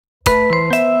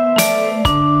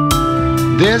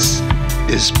This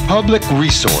is Public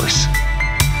Resource,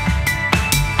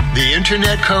 the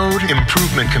Internet Code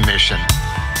Improvement Commission.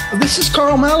 This is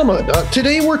Carl Malamud.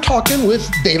 Today we're talking with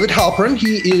David Halperin.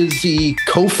 He is the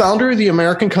co-founder of the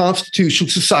American Constitution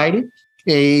Society,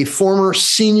 a former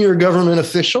senior government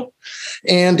official,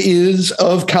 and is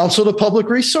of Counsel to Public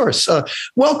Resource.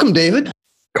 Welcome, David.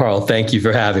 Carl, thank you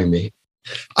for having me.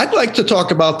 I'd like to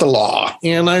talk about the law,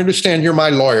 and I understand you're my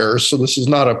lawyer, so this is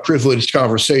not a privileged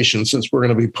conversation since we're going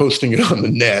to be posting it on the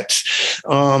net.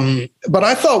 But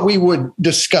I thought we would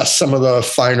discuss some of the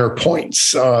finer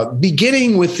points,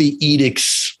 beginning with the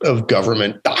edicts of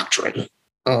government doctrine.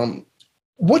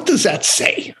 What does that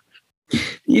say?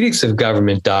 Edicts of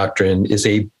government doctrine is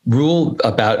a rule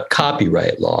about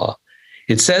copyright law.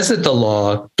 It says that the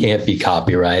law can't be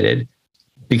copyrighted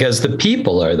because the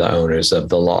people are the owners of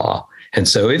the law. And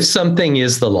so if something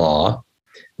is the law,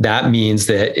 that means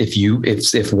that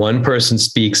if one person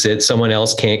speaks it, someone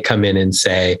else can't come in and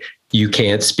say, you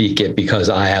can't speak it because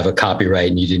I have a copyright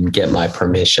and you didn't get my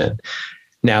permission.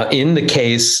 Now, in the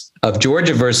case of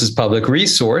Georgia versus Public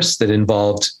Resource that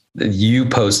involved you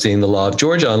posting the law of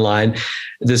Georgia online,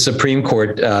 the Supreme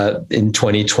Court in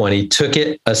 2020 took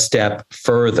it a step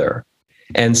further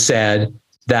and said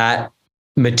that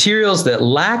materials that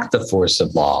lack the force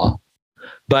of law,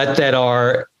 but that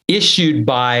are issued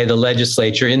by the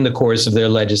legislature in the course of their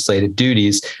legislative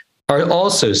duties, are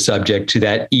also subject to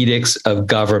that edicts of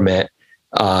government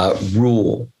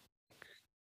rule.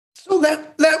 So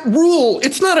that rule,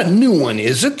 it's not a new one,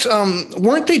 is it?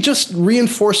 Weren't they just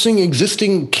reinforcing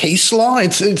existing case law?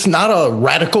 It's not a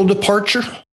radical departure?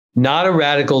 Not a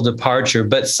radical departure,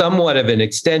 but somewhat of an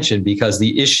extension, because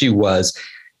the issue was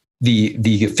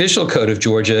the official code of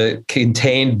Georgia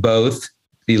contained both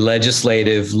the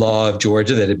legislative law of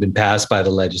Georgia that had been passed by the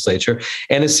legislature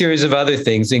and a series of other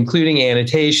things, including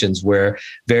annotations where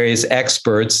various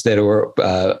experts that were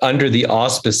under the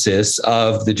auspices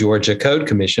of the Georgia Code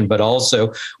Commission, but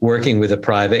also working with a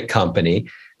private company,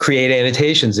 create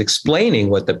annotations explaining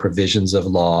what the provisions of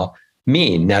law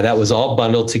mean. Now, that was all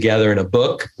bundled together in a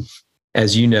book,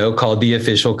 as you know, called the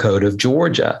Official Code of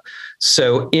Georgia.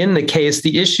 So in the case,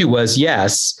 the issue was,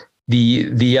 yes,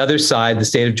 the other side, the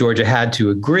state of Georgia, had to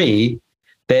agree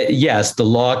that, yes, the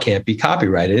law can't be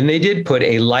copyrighted. And they did put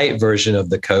a light version of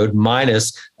the code,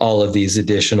 minus all of these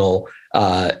additional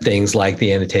things like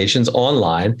the annotations,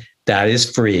 online. That is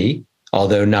free,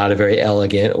 although not a very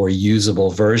elegant or usable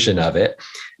version of it.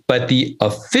 But the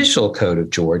official code of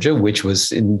Georgia, which was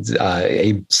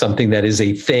something that is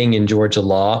a thing in Georgia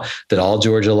law, that all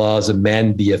Georgia laws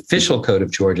amend the official code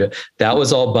of Georgia, that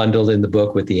was all bundled in the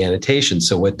book with the annotation.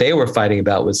 So what they were fighting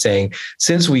about was saying,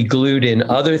 since we glued in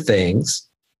other things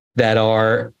that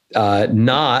are do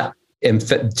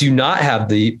not have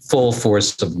the full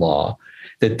force of law,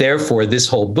 that therefore this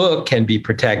whole book can be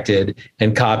protected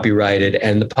and copyrighted,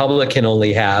 and the public can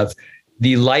only have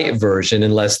the light version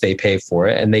unless they pay for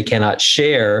it, and they cannot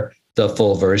share the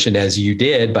full version as you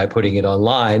did by putting it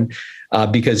online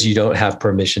because you don't have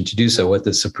permission to do so. What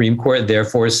the Supreme Court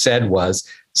therefore said was,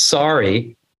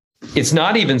 sorry, it's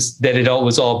not even that it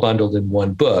was all bundled in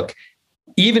one book.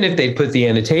 Even if they put the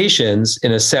annotations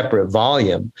in a separate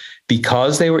volume,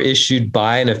 because they were issued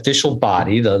by an official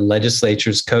body, the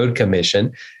legislature's Code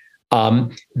Commission,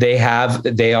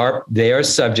 they are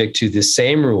subject to the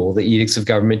same rule, the edicts of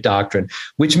government doctrine,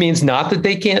 which means not that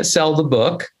they can't sell the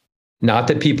book, not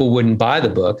that people wouldn't buy the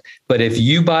book, but if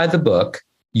you buy the book,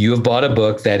 you have bought a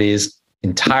book that is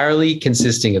entirely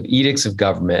consisting of edicts of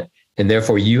government, and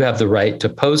therefore you have the right to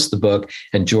post the book,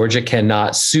 and Georgia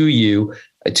cannot sue you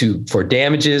for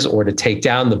damages or to take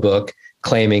down the book,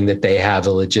 claiming that they have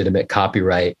a legitimate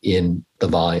copyright in the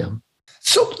volume.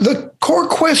 So the core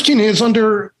question is,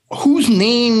 under whose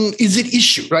name is it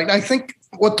issued, right? I think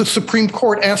what the Supreme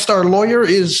Court asked our lawyer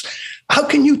is, how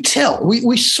can you tell?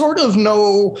 We sort of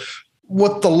know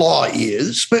what the law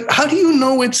is, but how do you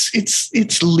know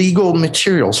it's legal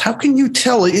materials? How can you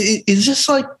tell? Is this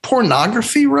like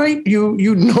pornography, right?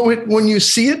 You know it when you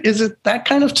see it? Is it that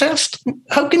kind of test?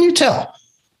 How can you tell?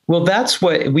 Well, that's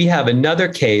what we have another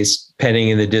case pending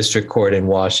in the district court in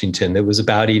Washington that was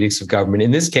about edicts of government.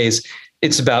 In this case,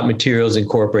 it's about materials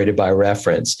incorporated by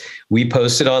reference. We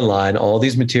posted online all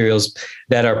these materials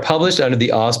that are published under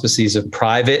the auspices of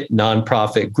private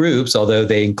nonprofit groups, although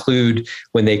they include,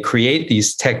 when they create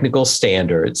these technical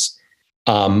standards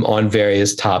on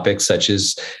various topics such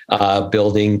as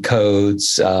building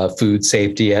codes, food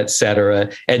safety, et cetera,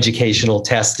 educational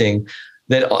testing,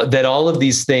 that all of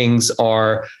these things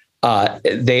are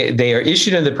they are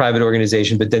issued in the private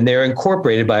organization, but then they're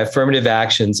incorporated by affirmative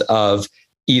actions of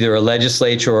either a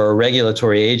legislature or a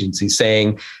regulatory agency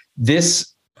saying,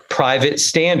 this private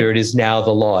standard is now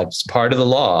the law. It's part of the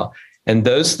law. And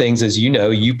those things, as you know,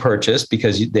 you purchase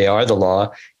because they are the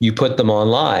law, you put them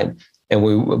online. And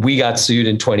we got sued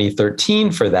in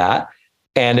 2013 for that.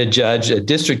 And a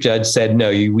district judge said, no,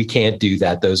 we can't do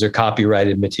that. Those are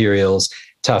copyrighted materials.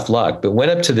 Tough luck. But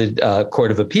went up to the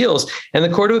Court of Appeals, and the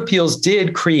Court of Appeals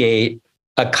did create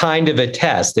a kind of a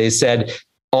test. They said,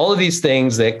 all of these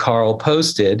things that Carl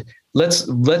posted, let's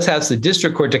ask the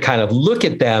district court to kind of look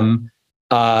at them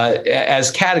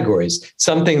as categories.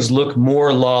 Some things look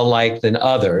more law-like than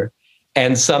other,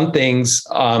 and some things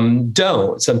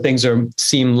don't. Some things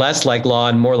seem less like law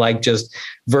and more like just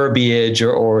verbiage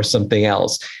or something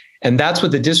else. And that's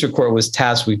what the district court was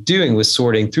tasked with doing, was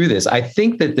sorting through this. I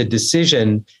think that the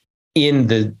decision in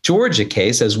the Georgia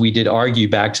case, as we did argue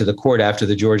back to the court after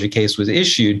the Georgia case was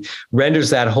issued, renders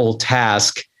that whole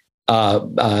task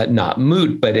not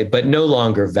moot, but no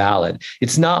longer valid.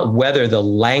 It's not whether the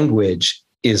language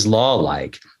is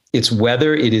law-like. It's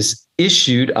whether it is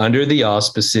issued under the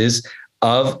auspices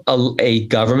of a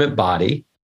government body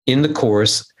in the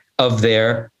course of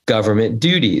their government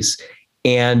duties.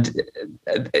 And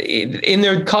in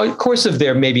their course of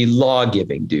their maybe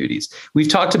law-giving duties. We've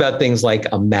talked about things like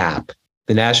a map.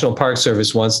 The National Park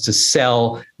Service wants to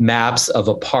sell maps of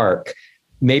a park.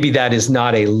 Maybe that is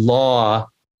not a law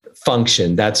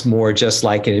function. That's more just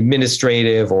like an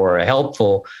administrative or a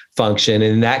helpful function.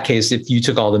 And in that case, if you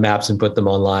took all the maps and put them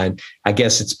online, I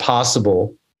guess it's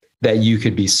possible that you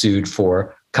could be sued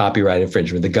for copyright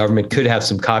infringement. The government could have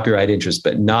some copyright interest,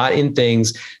 but not in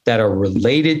things that are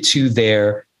related to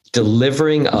their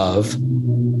delivering of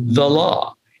the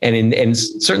law. And in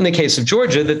certainly the case of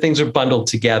Georgia, the things are bundled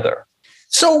together.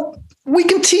 So we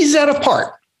can tease that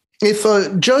apart. If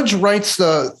a judge writes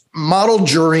the model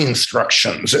jury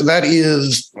instructions, that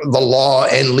is the law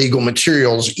and legal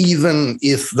materials, even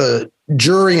if the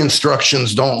jury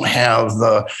instructions don't have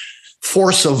the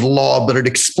force of law, but it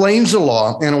explains the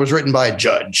law and it was written by a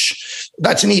judge,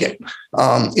 that's an edict.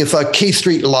 If a K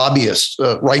Street lobbyist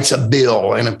writes a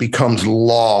bill and it becomes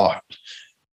law,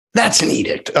 that's an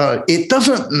edict. It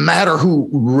doesn't matter who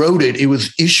wrote it. It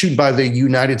was issued by the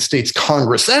United States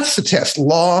Congress. That's the test: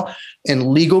 law and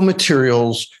legal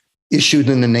materials issued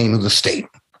in the name of the state.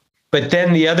 But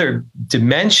then the other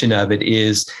dimension of it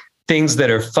is things that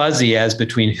are fuzzy as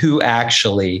between who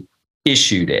actually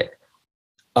issued it.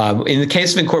 In the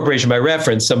case of incorporation by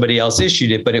reference, somebody else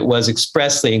issued it, but it was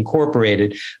expressly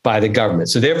incorporated by the government.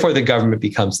 So therefore, the government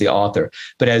becomes the author.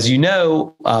 But as you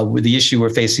know, the issue we're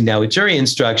facing now with jury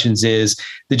instructions is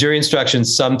the jury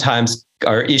instructions sometimes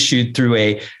are issued through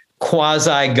a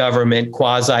quasi-government,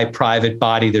 quasi-private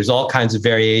body. There's all kinds of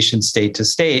variations state to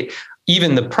state.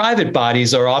 Even the private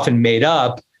bodies are often made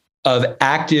up of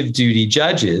active duty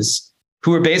judges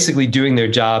who are basically doing their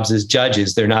jobs as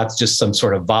judges. They're not just some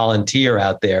sort of volunteer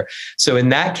out there. So in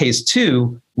that case,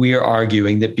 too, we are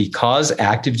arguing that because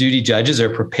active duty judges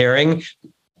are preparing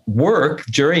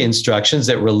jury instructions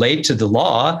that relate to the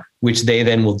law, which they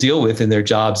then will deal with in their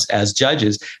jobs as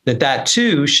judges, that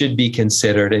too should be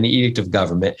considered an edict of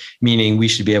government, meaning we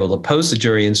should be able to post the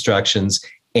jury instructions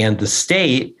and the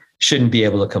state shouldn't be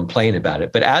able to complain about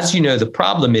it. But as you know, the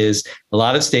problem is a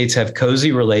lot of states have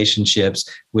cozy relationships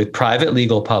with private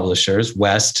legal publishers,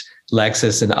 West,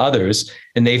 Lexis, and others,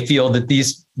 and they feel that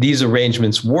these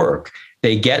arrangements work.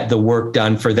 They get the work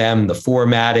done for them, the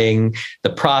formatting,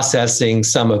 the processing,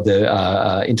 some of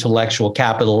the intellectual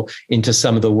capital into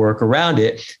some of the work around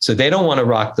it. So they don't want to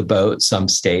rock the boat, some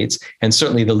states. And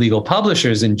certainly the legal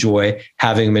publishers enjoy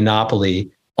having a monopoly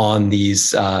on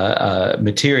these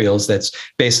materials that's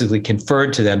basically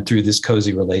conferred to them through this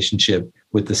cozy relationship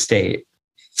with the state.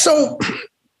 So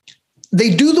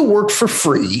they do the work for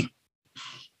free,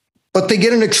 but they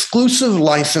get an exclusive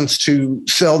license to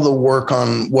sell the work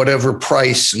on whatever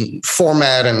price and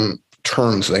format and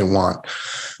terms they want.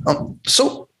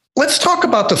 So let's talk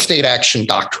about the state action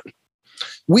doctrine.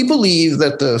 We believe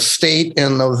that the state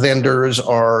and the vendors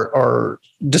are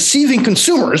deceiving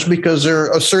consumers because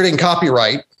they're asserting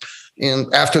copyright.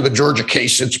 And after the Georgia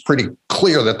case, it's pretty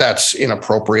clear that that's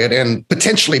inappropriate and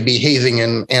potentially behaving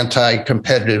in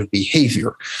anti-competitive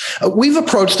behavior. We've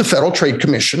approached the Federal Trade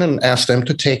Commission and asked them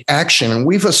to take action. And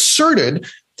we've asserted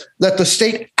that the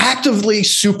state actively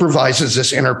supervises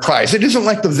this enterprise. It isn't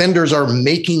like the vendors are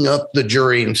making up the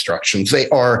jury instructions. They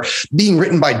are being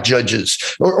written by judges,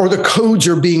 or the codes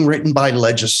are being written by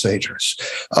legislators.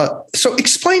 So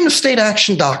explain the state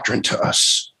action doctrine to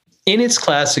us. In its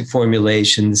classic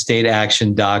formulation, the state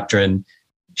action doctrine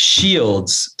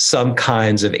shields some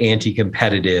kinds of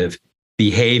anti-competitive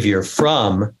behavior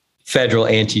from federal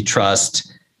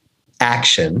antitrust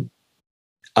action.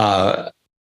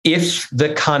 if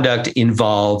the conduct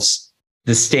involves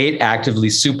the state actively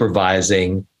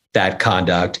supervising that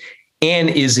conduct and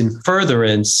is in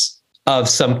furtherance of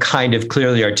some kind of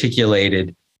clearly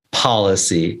articulated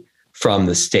policy from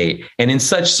the state. And in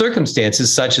such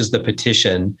circumstances, such as the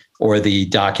petition or the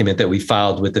document that we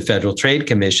filed with the Federal Trade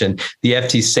Commission, the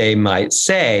FTC might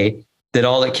say that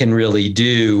all it can really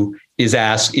do is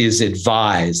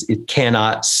advise. It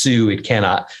cannot sue. It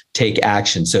cannot take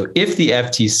action. So if the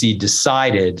FTC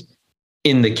decided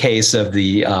in the case of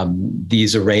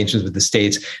these arrangements with the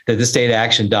states that the state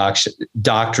action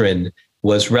doctrine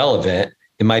was relevant,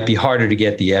 it might be harder to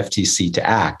get the FTC to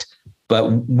act. But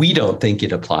we don't think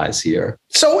it applies here.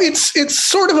 So it's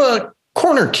sort of a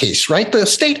corner case, right? The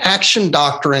state action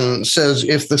doctrine says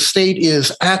if the state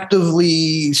is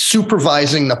actively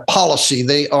supervising the policy,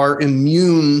 they are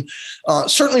immune,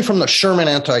 certainly from the Sherman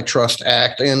Antitrust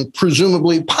Act and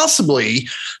presumably, possibly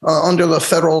under the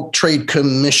Federal Trade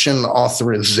Commission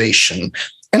authorization.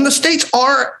 And the states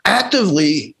are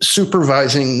actively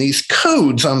supervising these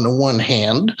codes on the one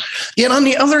hand, yet on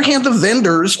the other hand, the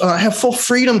vendors have full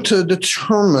freedom to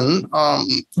determine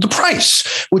the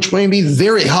price, which may be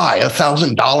very high,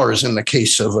 $1,000 in the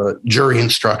case of a jury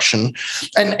instruction,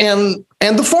 and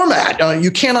the format. You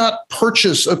cannot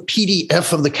purchase a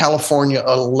PDF of the California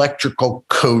Electrical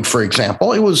Code, for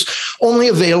example. It was only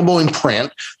available in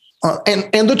print.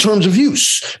 And the terms of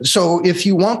use. So if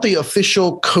you want the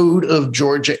official code of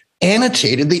Georgia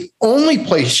annotated, the only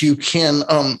place you can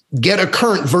get a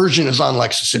current version is on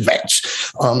Lexis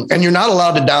Advance. And you're not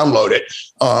allowed to download it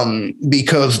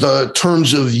because the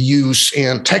terms of use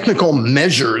and technical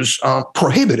measures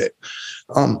prohibit it.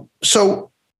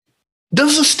 So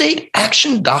does the state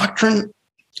action doctrine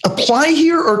apply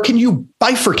here, or can you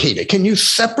bifurcate it? Can you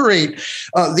separate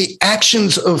the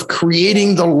actions of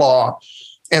creating the law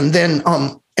and then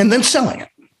selling it?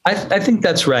 I think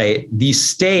that's right. The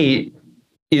state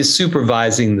is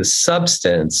supervising the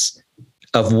substance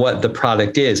of what the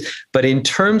product is. But in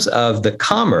terms of the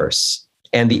commerce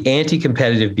and the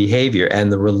anti-competitive behavior and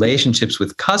the relationships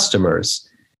with customers,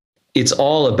 it's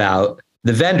all about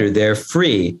the vendor. They're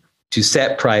free to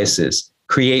set prices,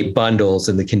 create bundles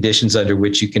and the conditions under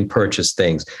which you can purchase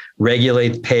things,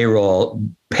 regulate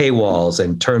paywalls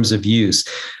and terms of use.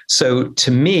 So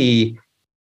to me,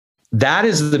 that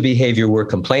is the behavior we're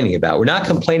complaining about. We're not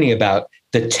complaining about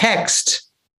the text.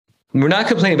 We're not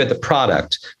complaining about the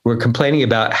product. We're complaining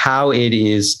about how it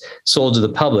is sold to the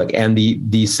public. And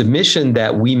the submission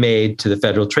that we made to the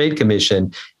Federal Trade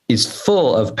Commission is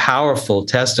full of powerful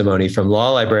testimony from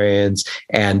law librarians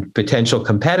and potential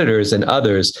competitors and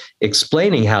others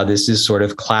explaining how this is sort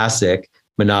of classic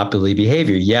monopoly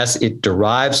behavior. Yes, it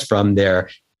derives from their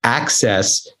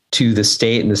access to the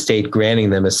state and the state granting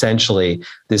them essentially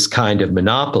this kind of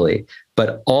monopoly.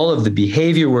 But all of the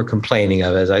behavior we're complaining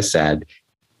of, as I said,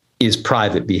 is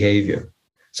private behavior.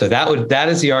 So that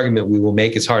is the argument we will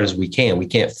make as hard as we can. We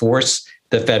can't force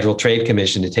the Federal Trade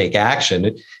Commission to take action,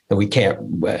 and we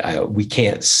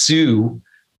can't sue,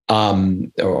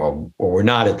 or we're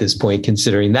not at this point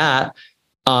considering that.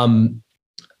 And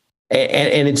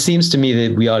it seems to me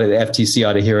that the FTC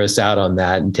ought to hear us out on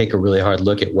that and take a really hard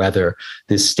look at whether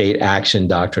this state action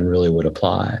doctrine really would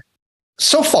apply.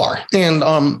 So far, and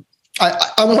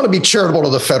I want to be charitable to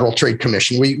the Federal Trade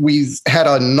Commission. We've had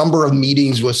a number of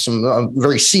meetings with some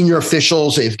very senior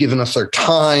officials. They've given us their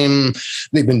time.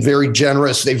 They've been very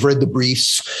generous. They've read the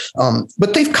briefs.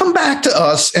 But they've come back to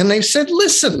us and they've said,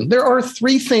 listen, there are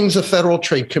three things the Federal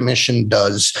Trade Commission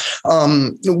does.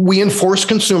 We enforce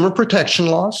consumer protection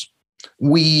laws.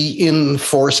 We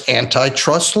enforce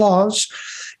antitrust laws.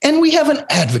 And we have an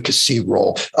advocacy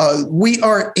role. We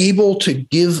are able to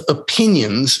give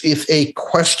opinions if a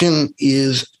question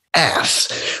is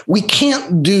asked. We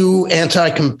can't do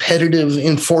anti-competitive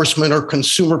enforcement or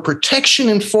consumer protection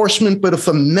enforcement, but if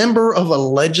a member of a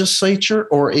legislature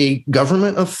or a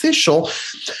government official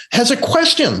has a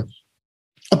question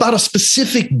about a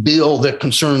specific bill that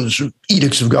concerns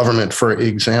edicts of government, for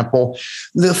example,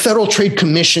 the Federal Trade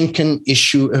Commission can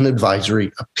issue an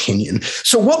advisory opinion.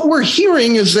 So what we're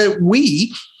hearing is that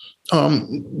we,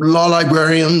 law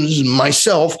librarians,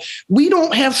 myself, we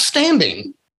don't have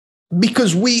standing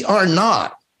because we are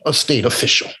not a state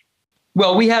official.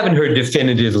 Well, we haven't heard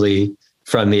definitively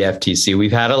from the FTC.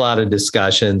 We've had a lot of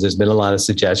discussions. There's been a lot of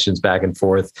suggestions back and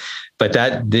forth, but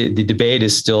the debate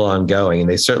is still ongoing. And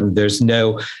there's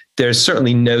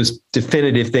certainly no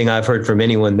definitive thing I've heard from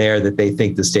anyone there that they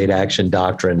think the state action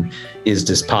doctrine is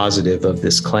dispositive of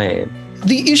this claim.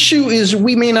 The issue is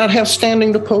we may not have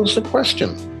standing to pose the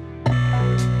question.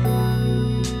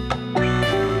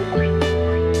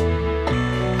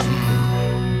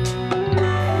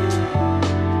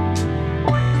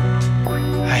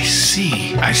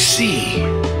 I see.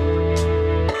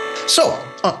 So,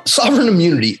 sovereign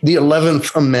immunity, the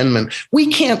 11th Amendment, we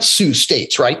can't sue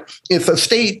states, right? If a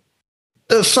state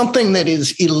does something that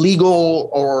is illegal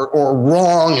or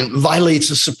wrong and violates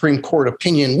a Supreme Court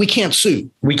opinion, we can't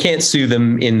sue. We can't sue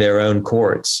them in their own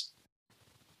courts.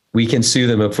 We can sue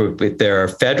them if there are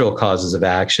federal causes of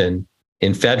action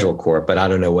in federal court, but I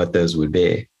don't know what those would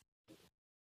be.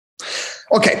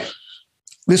 Okay.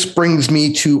 This brings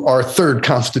me to our third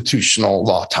constitutional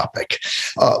law topic.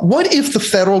 What if the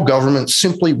federal government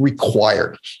simply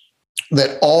required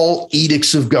that all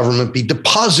edicts of government be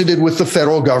deposited with the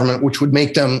federal government, which would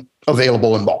make them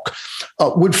available in bulk?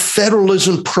 Would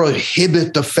federalism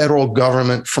prohibit the federal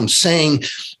government from saying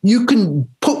you can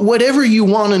put whatever you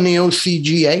want in the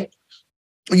OCGA?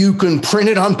 You can print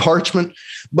it on parchment,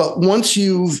 but once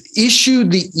you've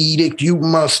issued the edict, you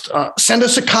must send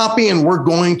us a copy and we're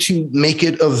going to make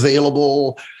it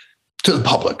available to the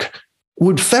public.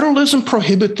 Would federalism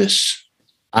prohibit this?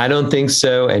 I don't think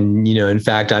so. And, in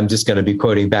fact, I'm just going to be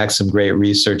quoting back some great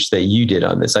research that you did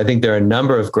on this. I think there are a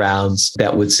number of grounds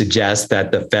that would suggest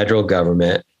that the federal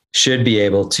government should be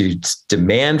able to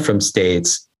demand from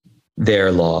states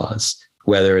their laws,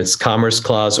 whether it's Commerce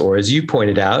Clause or, as you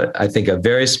pointed out, I think a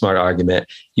very smart argument,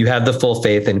 you have the full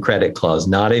faith and credit clause,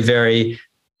 not a very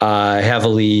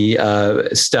heavily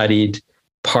studied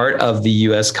part of the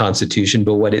U.S. Constitution,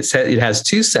 but what it says, it has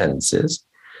two sentences.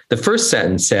 The first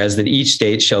sentence says that each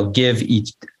state shall give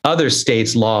each other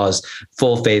state's laws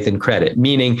full faith and credit,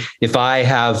 meaning if I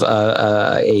have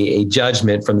a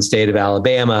judgment from the state of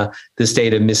Alabama, the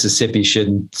state of Mississippi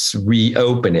shouldn't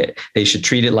reopen it. They should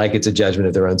treat it like it's a judgment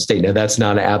of their own state. Now, that's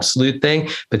not an absolute thing,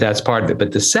 but that's part of it.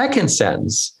 But the second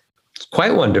sentence is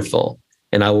quite wonderful,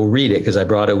 and I will read it because I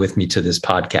brought it with me to this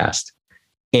podcast.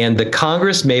 And the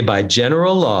Congress may, by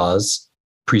general laws,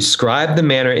 prescribe the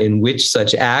manner in which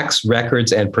such acts,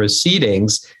 records, and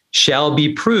proceedings shall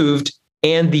be proved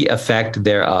and the effect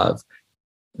thereof.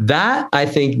 That, I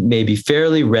think, may be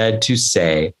fairly read to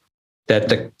say that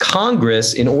the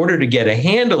Congress, in order to get a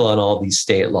handle on all these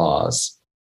state laws,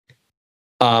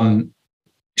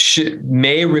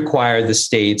 may require the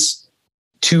states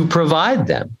to provide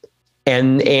them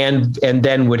and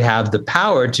then would have the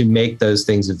power to make those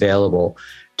things available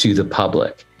to the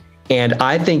public. And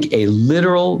I think a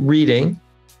literal reading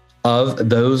of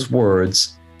those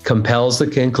words compels the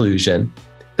conclusion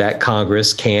that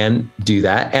Congress can do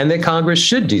that and that Congress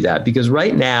should do that. Because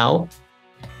right now,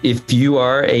 if you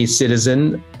are a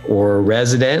citizen or a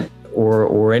resident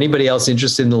or anybody else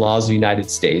interested in the laws of the United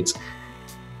States,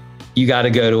 you got to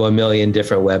go to a million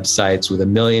different websites with a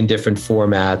million different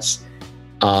formats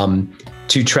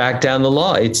to track down the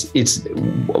law. It's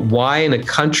why in a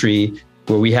country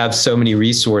where we have so many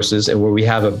resources and where we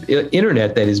have an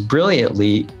internet that is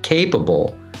brilliantly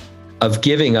capable of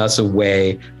giving us a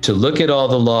way to look at all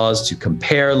the laws, to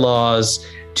compare laws,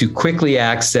 to quickly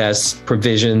access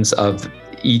provisions of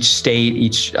each state,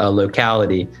 each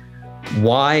locality.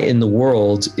 Why in the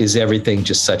world is everything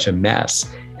just such a mess?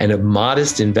 And a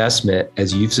modest investment,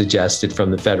 as you've suggested, from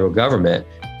the federal government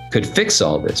could fix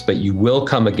all this, but you will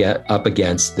come up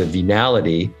against the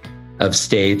venality of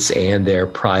states and their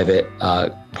private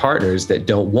partners that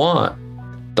don't want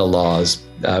the laws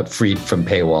freed from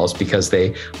paywalls because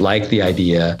they like the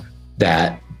idea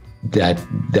that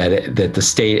the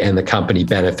state and the company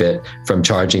benefit from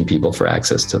charging people for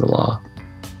access to the law.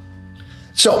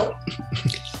 So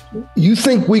you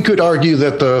think we could argue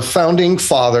that the founding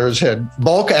fathers had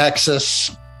bulk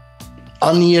access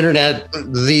on the internet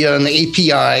via an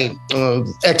API,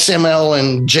 XML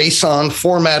and JSON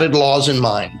formatted laws in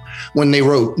mind when they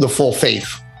wrote the full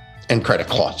faith and credit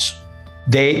clause?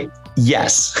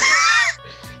 Yes.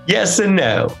 Yes and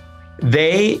no.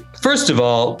 First of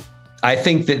all, I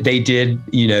think that they did,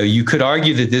 you could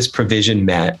argue that this provision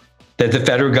meant that the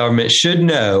federal government should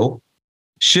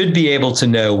be able to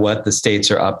know what the states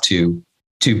are up to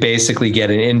basically get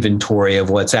an inventory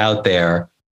of what's out there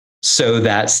so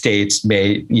that states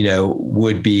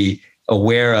would be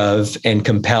aware of and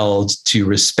compelled to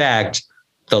respect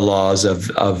the laws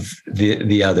of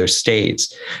the other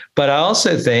states. But I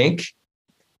also think,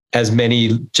 as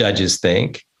many judges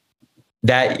think,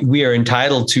 that we are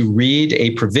entitled to read a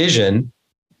provision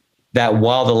that,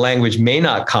 while the language may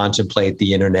not contemplate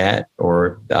the internet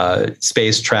or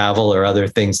space travel or other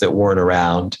things that weren't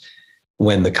around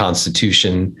when the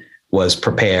Constitution was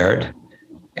prepared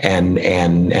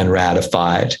and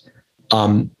ratified,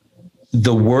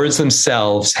 the words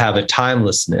themselves have a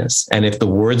timelessness. And if the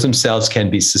words themselves can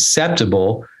be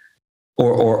susceptible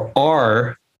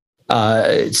or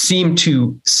seem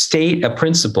to state a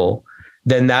principle,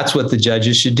 then that's what the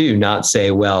judges should do, not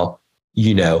say, well,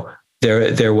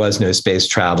 there was no space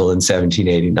travel in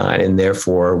 1789, and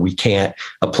therefore we can't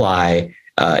apply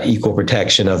equal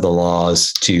protection of the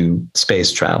laws to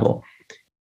space travel.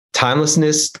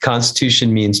 Timelessness, the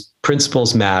Constitution means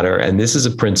principles matter, and this is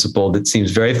a principle that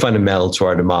seems very fundamental to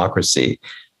our democracy,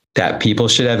 that people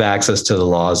should have access to the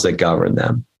laws that govern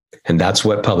them. And that's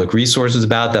what public resource is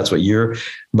about. That's what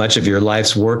much of your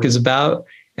life's work is about.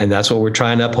 And that's what we're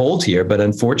trying to uphold here. But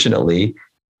unfortunately,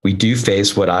 we do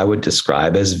face what I would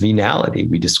describe as venality.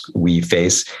 We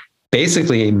face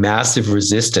basically a massive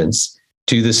resistance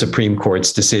to the Supreme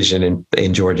Court's decision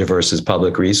in Georgia versus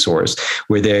Public Resource,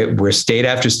 where state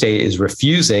after state is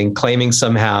refusing, claiming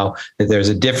somehow that there's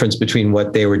a difference between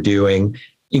what they were doing,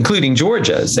 including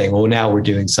Georgia, saying, well, now we're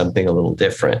doing something a little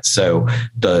different, so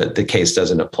the case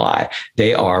doesn't apply.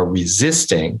 They are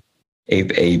resisting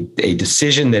a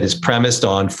decision that is premised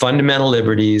on fundamental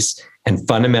liberties and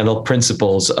fundamental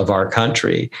principles of our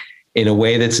country in a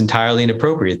way that's entirely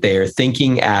inappropriate. They are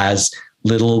thinking as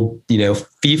little,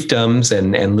 fiefdoms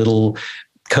and little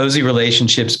cozy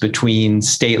relationships between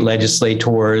state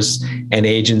legislators and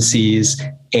agencies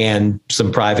and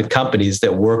some private companies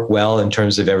that work well in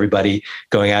terms of everybody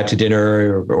going out to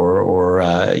dinner or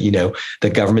the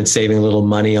government saving a little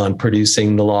money on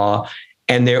producing the law.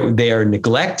 And they are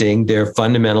neglecting their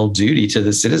fundamental duty to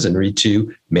the citizenry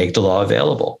to make the law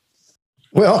available.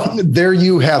 Well, there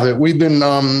you have it. We've been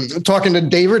talking to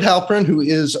David Halperin, who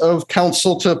is of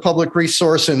counsel to Public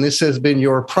Resource, and this has been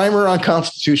your primer on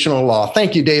constitutional law.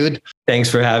 Thank you, David. Thanks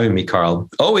for having me, Carl.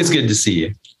 Always good to see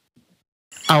you.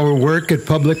 Our work at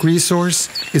Public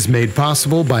Resource is made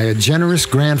possible by a generous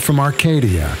grant from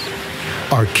Arcadia.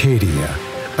 Arcadia,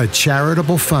 a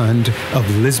charitable fund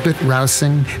of Lisbeth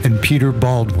Rousing and Peter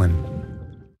Baldwin.